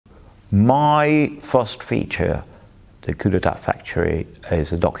My first feature, the État Factory,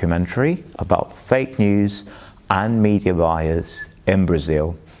 is a documentary about fake news and media bias in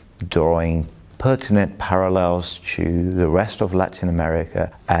Brazil, drawing pertinent parallels to the rest of Latin America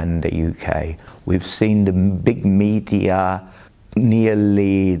and the UK. We've seen the big media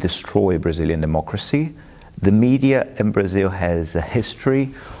nearly destroy Brazilian democracy. The media in Brazil has a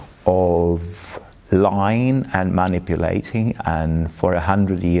history of lying and manipulating, and for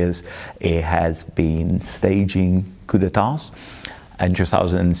 100 years it has been staging coup d'etats. In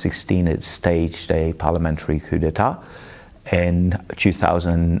 2016 it staged a parliamentary coup d'etat. In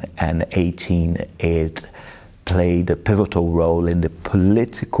 2018 it played a pivotal role in the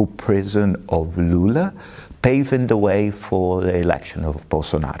political prison of Lula, paving the way for the election of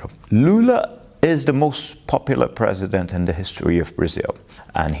Bolsonaro. Lula is the most popular president in the history of Brazil,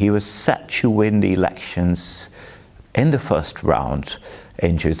 and he was set to win the elections in the first round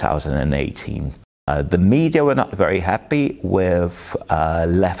in 2018. The media were not very happy with a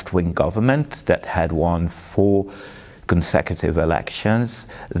left-wing government that had won 4 consecutive elections.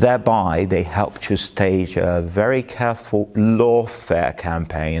 Thereby, they helped to stage a very careful lawfare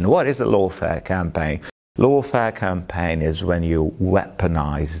campaign. What is a lawfare campaign? Lawfare campaign is when you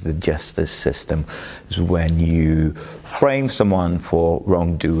weaponize the justice system, is when you frame someone for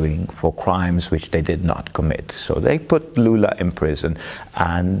wrongdoing, for crimes which they did not commit. So they put Lula in prison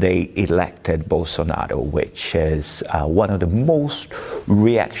and they elected Bolsonaro, which is one of the most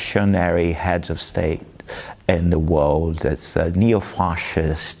reactionary heads of state in the world. It's a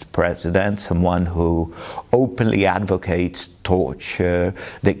neo-fascist president, someone who openly advocates torture,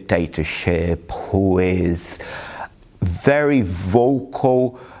 dictatorship, who is very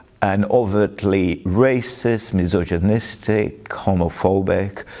vocal and overtly racist, misogynistic,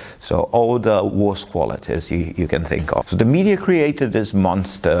 homophobic, so all the worst qualities you can think of. So the media created this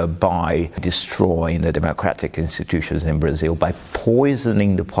monster by destroying the democratic institutions in Brazil, by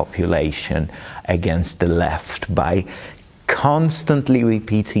poisoning the population against the left, by constantly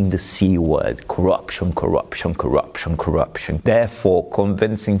repeating the C word, corruption, corruption, corruption, corruption. Therefore,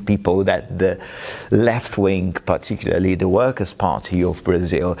 convincing people that the left wing, particularly the Workers' Party of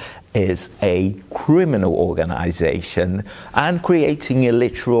Brazil, is a criminal organization, and creating a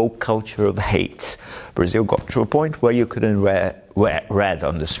literal culture of hate. Brazil got to a point where you couldn't wear red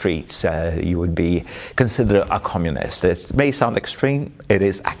on the streets. You would be considered a communist. It may sound extreme, it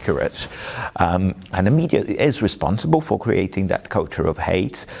is accurate. And the media is responsible for creating that culture of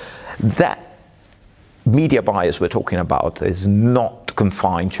hate. That media bias we're talking about is not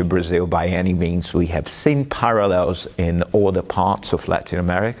confined to Brazil by any means. We have seen parallels in other parts of Latin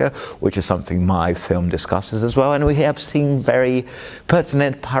America, which is something my film discusses as well. And we have seen very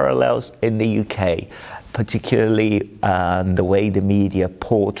pertinent parallels in the UK, particularly the way the media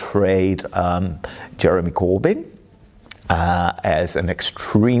portrayed Jeremy Corbyn as an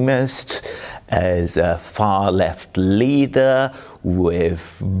extremist, as a far-left leader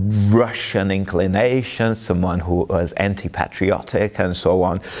with Russian inclinations, someone who was anti-patriotic and so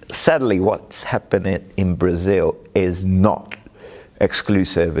on. Sadly, what's happening in Brazil is not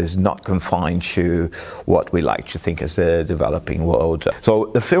exclusive, is not confined to what we like to think as the developing world. So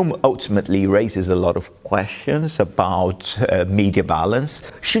the film ultimately raises a lot of questions about media balance.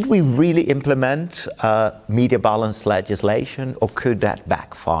 Should we really implement media balance legislation, or could that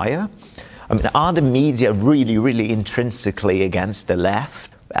backfire? I mean, are the media really intrinsically against the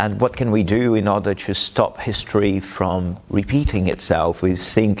left? And what can we do in order to stop history from repeating itself? We've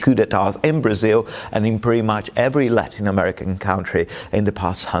seen coup d'etats in Brazil and in pretty much every Latin American country in the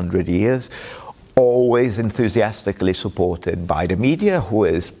past 100 years, always enthusiastically supported by the media, who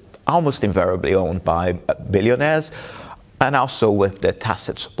is almost invariably owned by billionaires, and also with the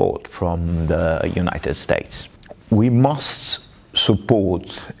tacit support from the United States. We must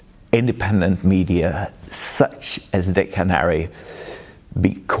support independent media such as the Canary,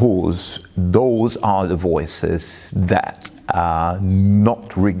 because those are the voices that are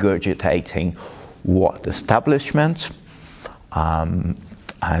not regurgitating what establishment and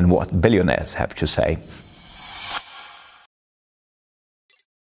what billionaires have to say.